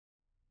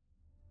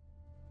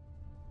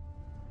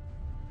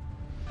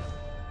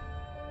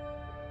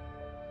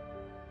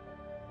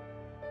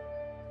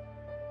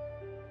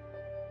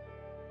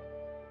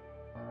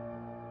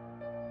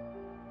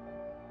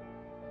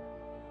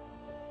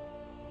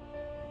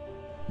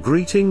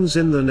Greetings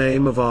in the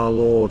name of our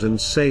Lord and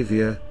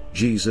Savior,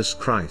 Jesus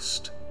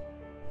Christ.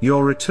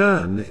 Your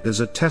return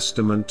is a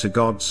testament to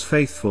God's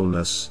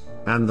faithfulness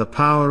and the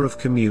power of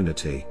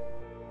community.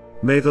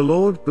 May the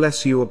Lord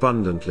bless you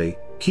abundantly,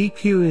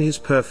 keep you in His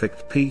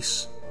perfect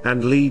peace,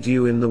 and lead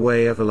you in the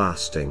way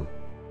everlasting.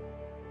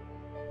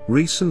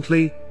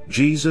 Recently,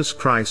 Jesus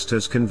Christ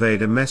has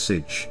conveyed a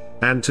message,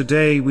 and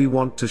today we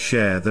want to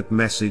share that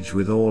message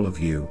with all of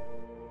you.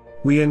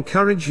 We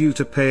encourage you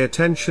to pay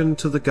attention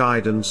to the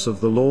guidance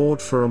of the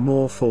Lord for a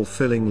more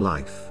fulfilling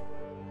life.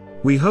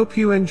 We hope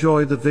you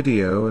enjoy the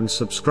video and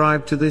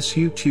subscribe to this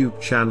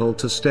YouTube channel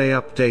to stay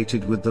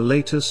updated with the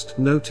latest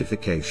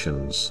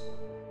notifications.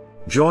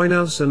 Join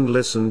us and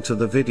listen to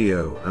the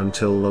video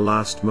until the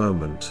last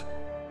moment.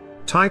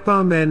 Type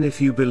Amen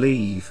if you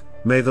believe.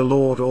 May the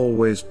Lord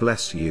always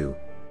bless you.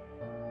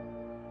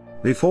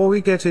 Before we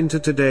get into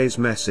today's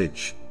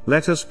message,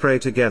 let us pray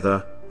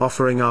together,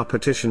 offering our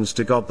petitions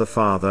to God the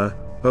Father.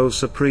 O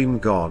Supreme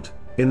God,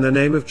 in the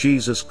name of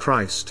Jesus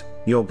Christ,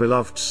 your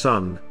beloved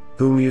Son,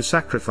 whom you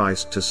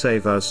sacrificed to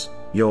save us,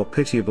 your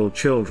pitiable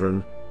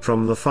children,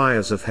 from the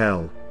fires of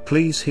hell,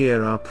 please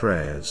hear our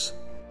prayers.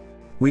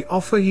 We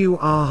offer you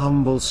our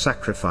humble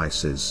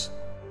sacrifices.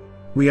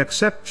 We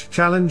accept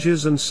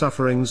challenges and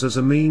sufferings as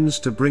a means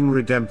to bring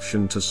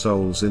redemption to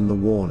souls in the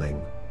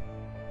warning.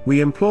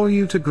 We implore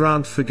you to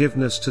grant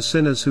forgiveness to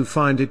sinners who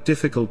find it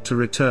difficult to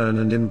return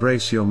and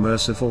embrace your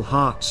merciful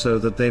heart so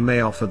that they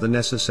may offer the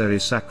necessary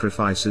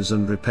sacrifices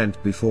and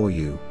repent before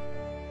you.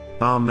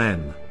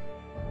 Amen.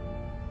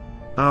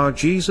 Our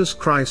Jesus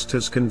Christ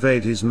has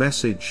conveyed his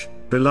message,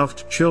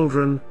 beloved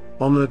children,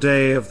 on the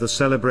day of the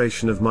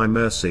celebration of my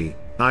mercy,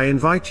 I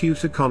invite you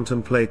to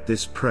contemplate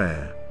this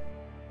prayer.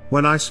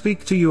 When I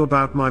speak to you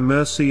about my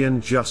mercy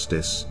and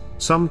justice,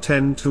 some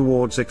tend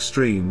towards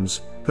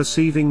extremes,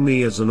 perceiving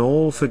me as an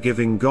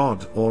all-forgiving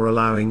God or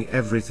allowing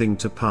everything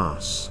to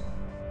pass.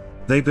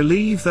 They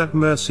believe that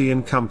mercy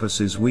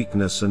encompasses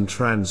weakness and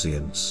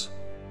transience.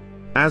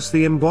 As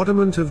the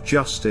embodiment of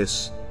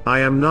justice, I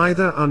am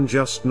neither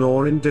unjust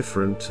nor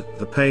indifferent to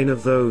the pain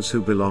of those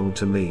who belong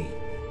to me.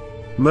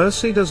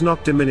 Mercy does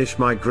not diminish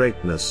my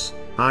greatness.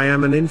 I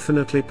am an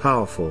infinitely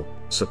powerful,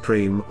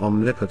 supreme,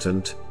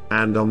 omnipotent,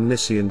 and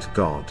omniscient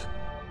God.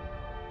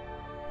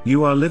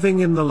 You are living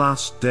in the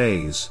last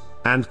days,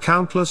 and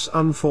countless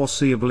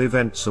unforeseeable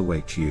events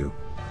await you.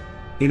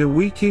 In a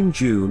week in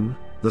June,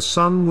 the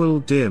sun will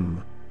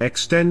dim,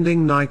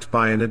 extending night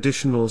by an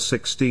additional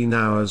 16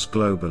 hours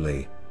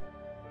globally.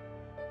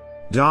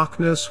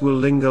 Darkness will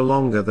linger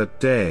longer that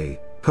day,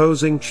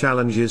 posing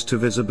challenges to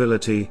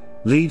visibility,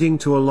 leading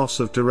to a loss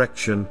of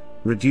direction,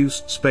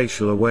 reduced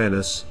spatial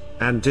awareness,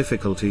 and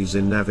difficulties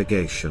in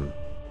navigation.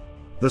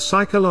 The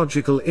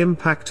psychological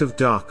impact of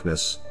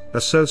darkness,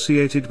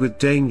 associated with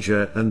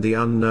danger and the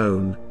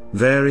unknown,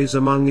 varies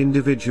among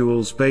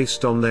individuals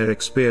based on their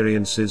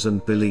experiences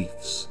and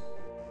beliefs.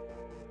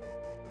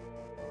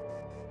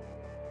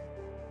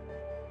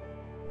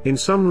 In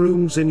some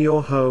rooms in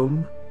your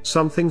home,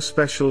 something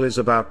special is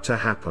about to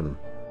happen.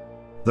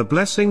 The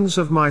blessings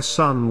of my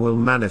Son will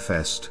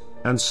manifest,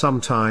 and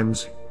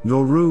sometimes,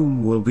 your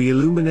room will be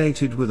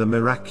illuminated with a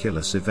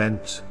miraculous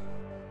event.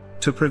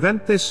 To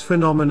prevent this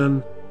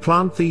phenomenon,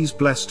 plant these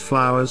blessed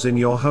flowers in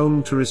your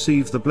home to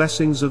receive the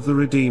blessings of the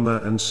Redeemer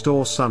and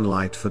store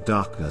sunlight for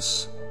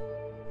darkness.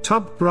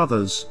 Tub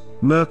brothers,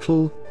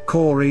 myrtle,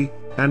 Corey,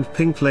 and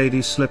pink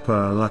lady slipper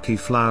are lucky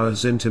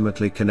flowers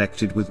intimately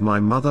connected with my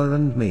mother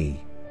and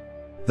me.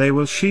 They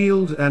will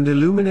shield and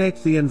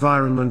illuminate the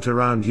environment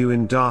around you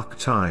in dark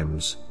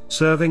times,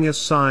 serving as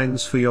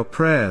signs for your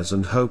prayers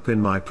and hope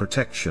in my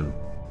protection.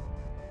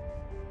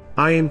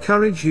 I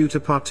encourage you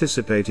to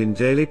participate in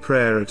daily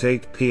prayer at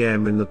 8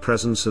 p.m. in the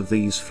presence of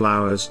these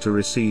flowers to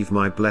receive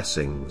my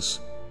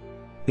blessings.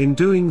 In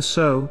doing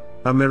so,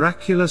 a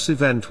miraculous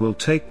event will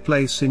take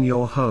place in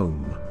your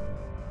home.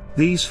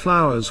 These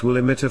flowers will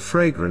emit a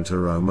fragrant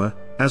aroma,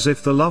 as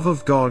if the love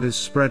of God is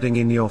spreading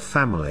in your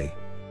family.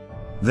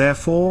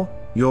 Therefore,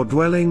 your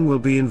dwelling will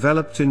be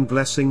enveloped in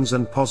blessings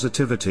and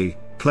positivity,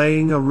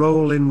 playing a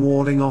role in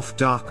warding off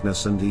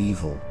darkness and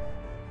evil.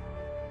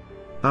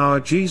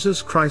 Our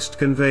Jesus Christ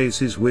conveys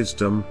his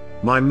wisdom.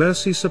 My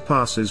mercy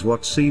surpasses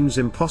what seems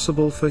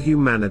impossible for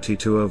humanity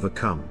to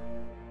overcome.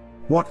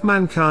 What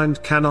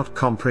mankind cannot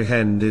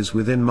comprehend is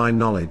within my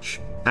knowledge,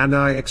 and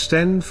I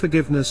extend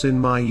forgiveness in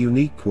my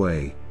unique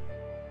way.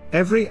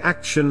 Every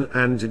action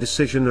and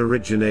decision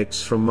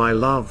originates from my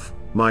love,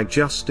 my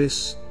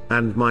justice,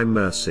 and my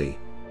mercy.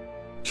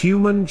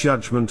 Human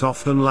judgment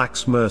often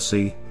lacks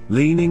mercy,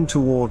 leaning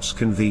towards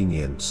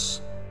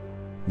convenience.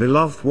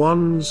 Beloved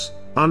ones,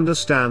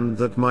 understand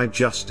that my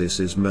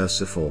justice is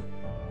merciful.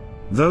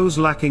 Those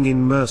lacking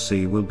in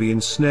mercy will be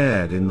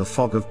ensnared in the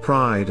fog of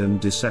pride and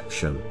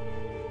deception.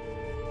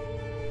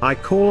 I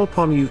call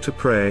upon you to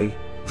pray,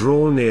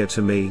 draw near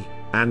to me,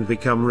 and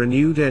become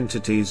renewed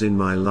entities in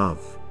my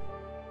love.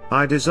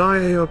 I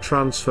desire your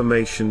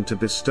transformation to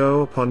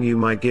bestow upon you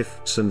my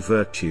gifts and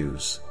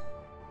virtues.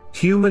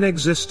 Human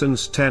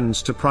existence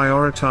tends to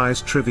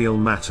prioritize trivial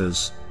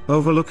matters,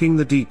 overlooking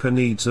the deeper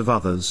needs of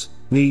others,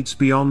 needs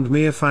beyond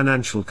mere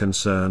financial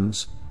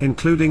concerns,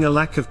 including a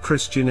lack of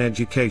Christian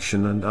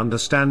education and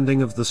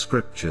understanding of the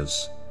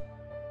Scriptures.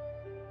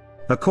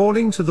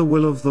 According to the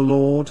will of the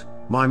Lord,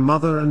 my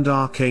Mother and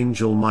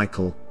Archangel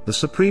Michael, the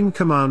Supreme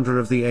Commander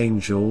of the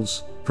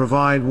Angels,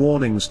 provide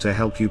warnings to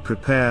help you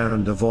prepare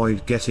and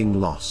avoid getting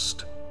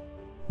lost.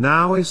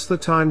 Now is the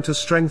time to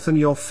strengthen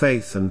your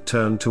faith and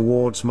turn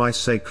towards my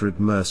sacred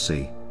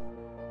mercy.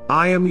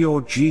 I am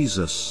your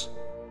Jesus.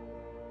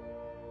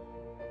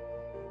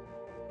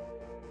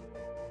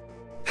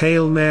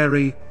 Hail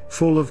Mary,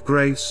 full of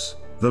grace,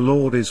 the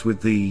Lord is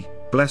with thee,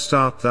 blessed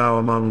art thou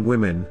among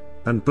women,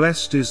 and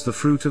blessed is the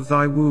fruit of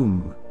thy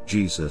womb,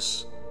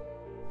 Jesus.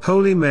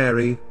 Holy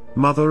Mary,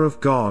 Mother of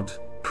God,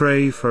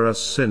 pray for us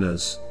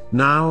sinners,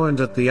 now and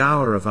at the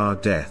hour of our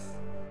death.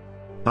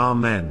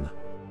 Amen.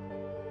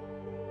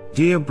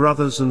 Dear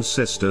brothers and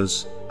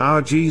sisters,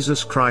 our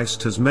Jesus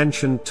Christ has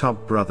mentioned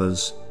tub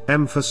brothers,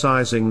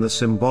 emphasizing the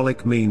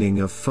symbolic meaning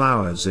of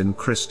flowers in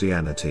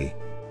Christianity.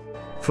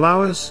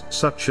 Flowers,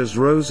 such as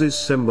roses,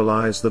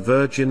 symbolize the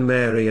Virgin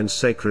Mary and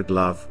sacred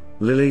love.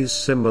 Lilies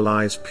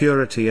symbolize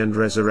purity and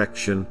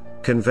resurrection,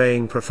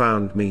 conveying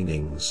profound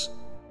meanings.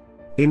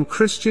 In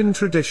Christian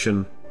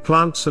tradition,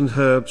 plants and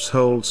herbs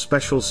hold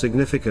special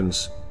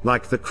significance,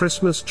 like the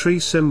Christmas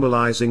tree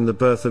symbolizing the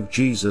birth of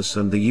Jesus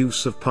and the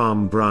use of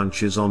palm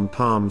branches on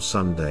Palm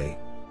Sunday.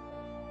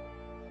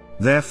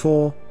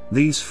 Therefore,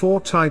 these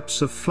 4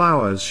 types of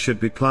flowers should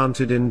be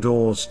planted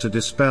indoors to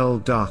dispel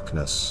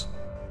darkness.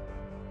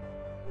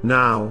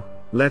 Now,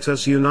 let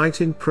us unite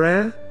in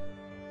prayer.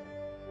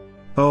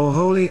 O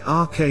holy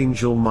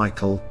Archangel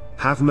Michael,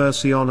 have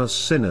mercy on us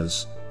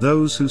sinners,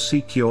 those who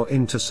seek your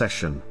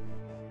intercession.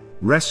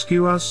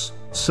 Rescue us,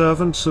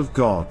 servants of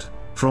God,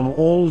 from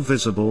all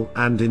visible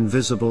and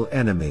invisible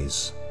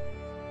enemies.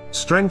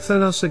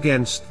 Strengthen us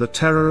against the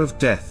terror of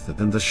death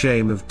and the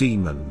shame of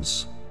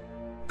demons.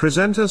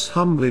 Present us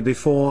humbly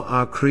before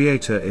our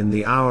Creator in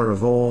the hour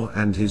of awe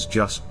and his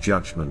just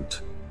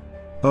judgment.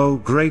 O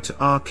great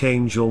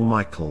Archangel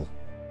Michael!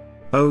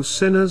 O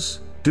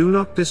sinners, do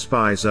not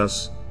despise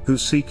us, who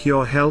seek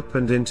your help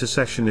and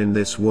intercession in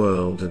this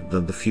world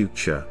and the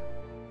future.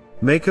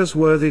 Make us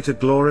worthy to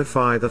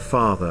glorify the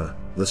Father,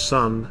 the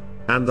Son,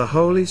 and the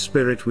Holy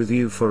Spirit with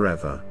you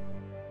forever.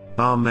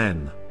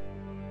 Amen.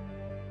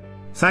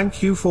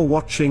 Thank you for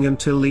watching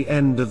until the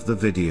end of the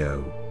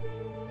video.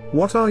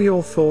 What are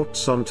your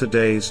thoughts on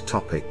today's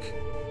topic?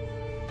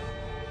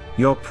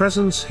 Your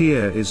presence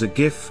here is a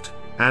gift,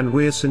 and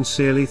we're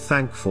sincerely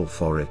thankful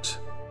for it.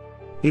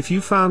 If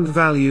you found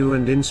value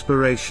and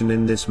inspiration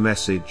in this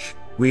message,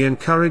 we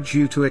encourage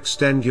you to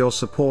extend your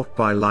support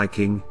by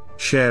liking,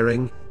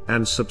 sharing,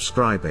 and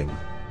subscribing.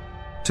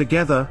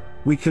 Together,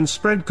 we can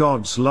spread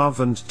God's love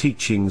and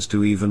teachings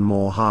to even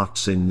more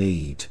hearts in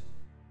need.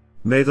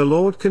 May the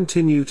Lord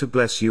continue to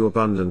bless you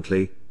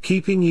abundantly,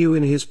 keeping you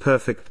in his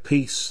perfect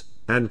peace,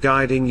 and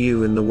guiding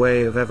you in the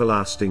way of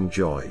everlasting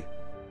joy.